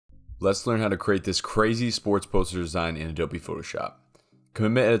Let's learn how to create this crazy sports poster design in Adobe Photoshop.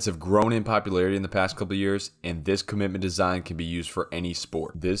 Commitment edits have grown in popularity in the past couple of years, and this commitment design can be used for any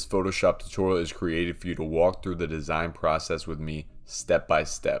sport. This Photoshop tutorial is created for you to walk through the design process with me step by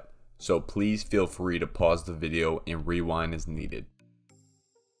step. So please feel free to pause the video and rewind as needed.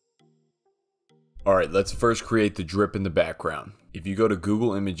 Alright, let's first create the drip in the background. If you go to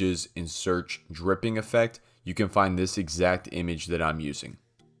Google Images and search dripping effect, you can find this exact image that I'm using.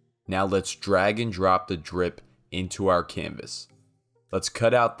 Now let's drag and drop the drip into our canvas. Let's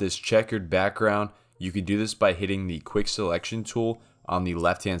cut out this checkered background. You can do this by hitting the quick selection tool on the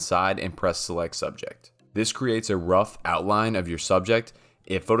left hand side and press select subject. This creates a rough outline of your subject.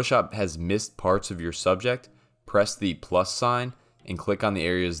 If Photoshop has missed parts of your subject, press the plus sign and click on the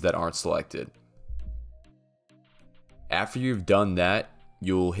areas that aren't selected. After you've done that,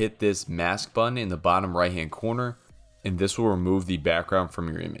 you'll hit this mask button in the bottom right hand corner, and this will remove the background from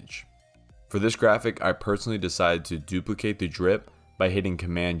your image. For this graphic, I personally decided to duplicate the drip by hitting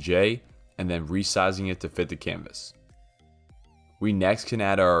Command J and then resizing it to fit the canvas. We next can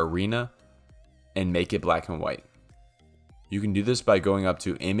add our arena and make it black and white. You can do this by going up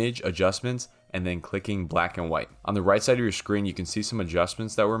to Image Adjustments and then clicking black and white. On the right side of your screen, you can see some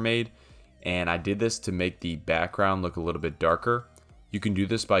adjustments that were made, and I did this to make the background look a little bit darker. You can do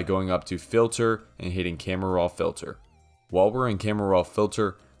this by going up to Filter and hitting Camera Raw Filter. While we're in Camera Raw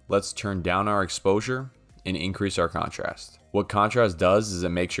Filter, let's turn down our exposure and increase our contrast. What contrast does is it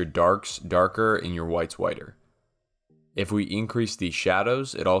makes your darks darker and your whites whiter. If we increase the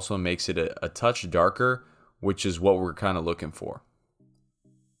shadows, it also makes it a touch darker, which is what we're kind of looking for.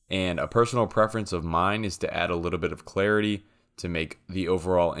 And a personal preference of mine is to add a little bit of clarity to make the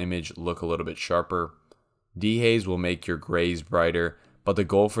overall image look a little bit sharper. Dehaze will make your grays brighter, but the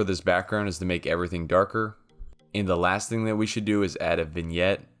goal for this background is to make everything darker. And the last thing that we should do is add a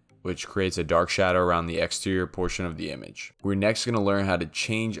vignette, which creates a dark shadow around the exterior portion of the image. We're next going to learn how to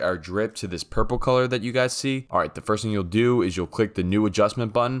change our drip to this purple color that you guys see. Alright, the first thing you'll do is you'll click the new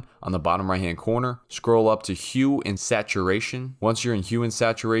adjustment button on the bottom right hand corner. Scroll up to Hue and Saturation. Once you're in Hue and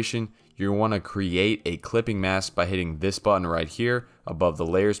Saturation, you want to create a clipping mask by hitting this button right here above the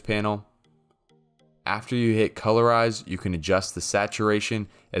Layers panel. After you hit Colorize, you can adjust the saturation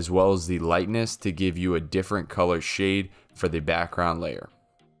as well as the lightness to give you a different color shade for the background layer.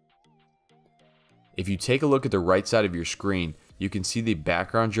 If you take a look at the right side of your screen, you can see the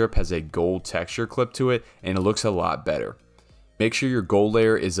background drip has a gold texture clip to it, and it looks a lot better. Make sure your gold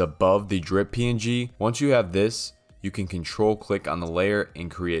layer is above the drip PNG. Once you have this, you can control click on the layer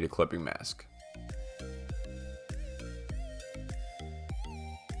and create a clipping mask.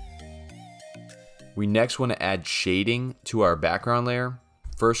 We next want to add shading to our background layer.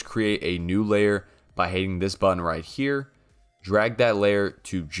 First, create a new layer by hitting this button right here. Drag that layer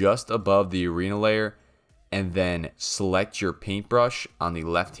to just above the arena layer, and then select your paintbrush on the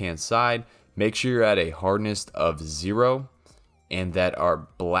left hand side. Make sure you're at a hardness of 0 and that our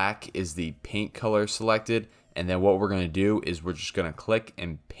black is the paint color selected. And then what we're going to do is we're just going to click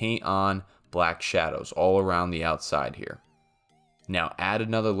and paint on black shadows all around the outside here. Now add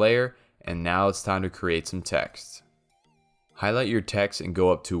another layer, and now it's time to create some text. Highlight your text and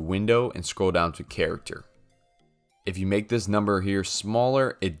go up to Window and scroll down to Character. If you make this number here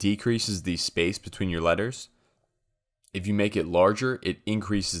smaller, it decreases the space between your letters. If you make it larger, it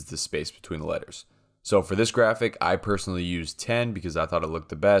increases the space between the letters. So for this graphic, I personally used 10 because I thought it looked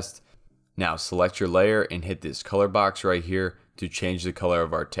the best. Now select your layer and hit this color box right here to change the color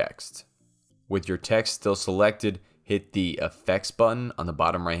of our text. With your text still selected, hit the Effects button on the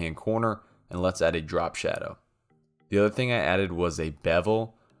bottom right hand corner, and let's add a drop shadow. The other thing I added was a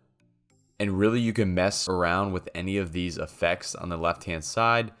bevel. And really, you can mess around with any of these effects on the left hand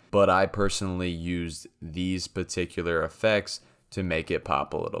side, but I personally used these particular effects to make it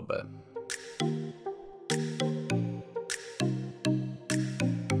pop a little bit.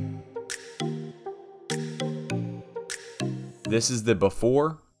 This is the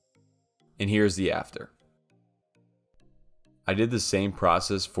before, and here's the after. I did the same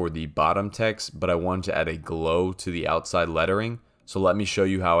process for the bottom text, but I wanted to add a glow to the outside lettering, so let me show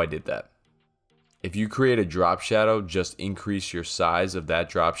you how I did that. If you create a drop shadow, just increase your size of that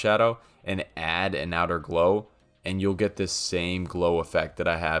drop shadow and add an outer glow, and you'll get this same glow effect that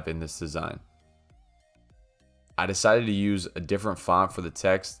I have in this design. I decided to use a different font for the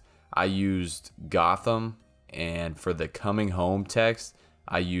text. I used Gotham, and for the Coming Home text,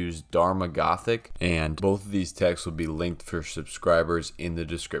 I used Dharma Gothic, and both of these texts will be linked for subscribers in the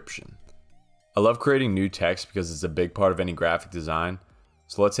description. I love creating new text because it's a big part of any graphic design.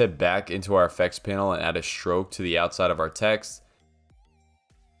 So let's head back into our effects panel and add a stroke to the outside of our text.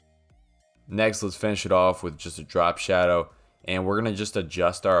 Next, let's finish it off with just a drop shadow, and we're gonna just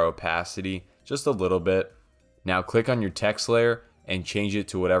adjust our opacity just a little bit. Now click on your text layer and change it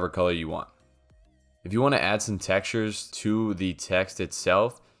to whatever color you want. If you want to add some textures to the text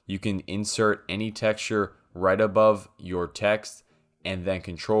itself, you can insert any texture right above your text and then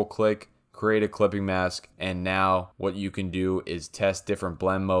control click, create a clipping mask, and now what you can do is test different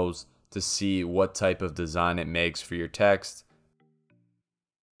blend modes to see what type of design it makes for your text.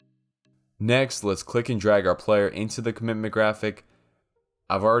 Next, let's click and drag our player into the commitment graphic.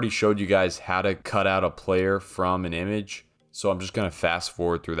 I've already showed you guys how to cut out a player from an image, so I'm just going to fast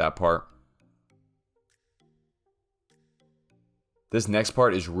forward through that part. This next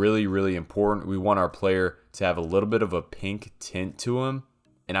part is really important. We want our player to have a little bit of a pink tint to him,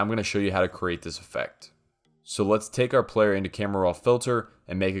 and I'm going to show you how to create this effect. So let's take our player into camera raw filter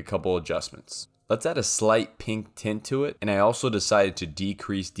and make a couple adjustments. Let's add a slight pink tint to it, and I also decided to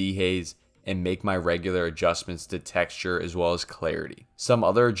decrease dehaze and make my regular adjustments to texture as well as clarity. Some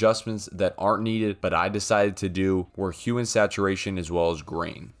other adjustments that aren't needed but I decided to do were hue and saturation as well as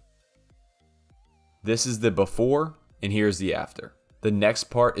grain. This is the before and here's the after. The next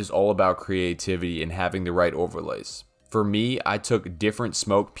part is all about creativity and having the right overlays. For me, I took different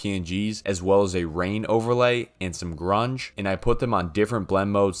smoke PNGs as well as a rain overlay and some grunge, and I put them on different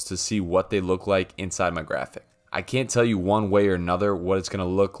blend modes to see what they look like inside my graphic. I can't tell you one way or another what it's going to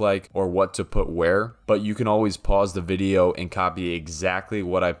look like or what to put where, but you can always pause the video and copy exactly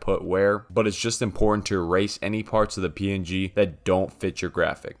what I put where, but it's just important to erase any parts of the PNG that don't fit your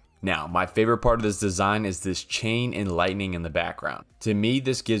graphic. Now, my favorite part of this design is this chain and lightning in the background. To me,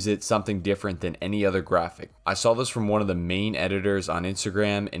 this gives it something different than any other graphic. I saw this from one of the main editors on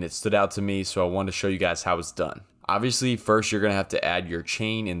Instagram and it stood out to me, so I wanted to show you guys how it's done. Obviously, first you're going to have to add your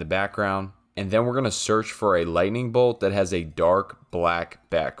chain in the background, and then we're going to search for a lightning bolt that has a dark black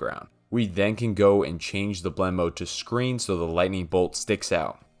background. We then can go and change the blend mode to screen so the lightning bolt sticks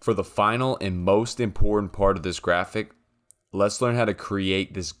out. For the final and most important part of this graphic, let's learn how to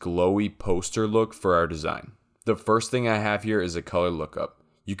create this glowy poster look for our design. The first thing I have here is a color lookup.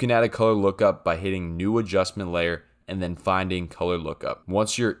 You can add a color lookup by hitting new adjustment layer and then finding color lookup.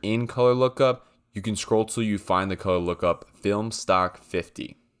 Once you're in color lookup, you can scroll till you find the color lookup film stock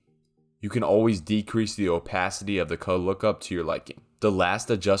 50. You can always decrease the opacity of the color lookup to your liking. The last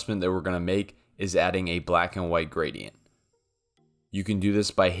adjustment that we're going to make is adding a black and white gradient. You can do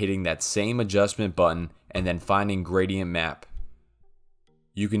this by hitting that same adjustment button and then finding gradient map.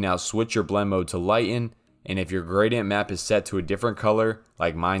 You can now switch your blend mode to lighten, and if your gradient map is set to a different color,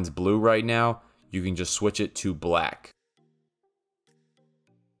 like mine's blue right now, you can just switch it to black.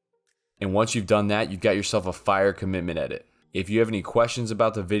 And once you've done that, you've got yourself a fire commitment edit. If you have any questions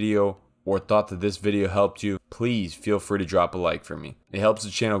about the video or thought that this video helped you, please feel free to drop a like for me. It helps the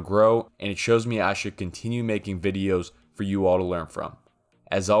channel grow and it shows me I should continue making videos for you all to learn from.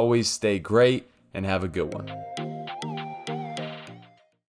 As always, stay great and have a good one.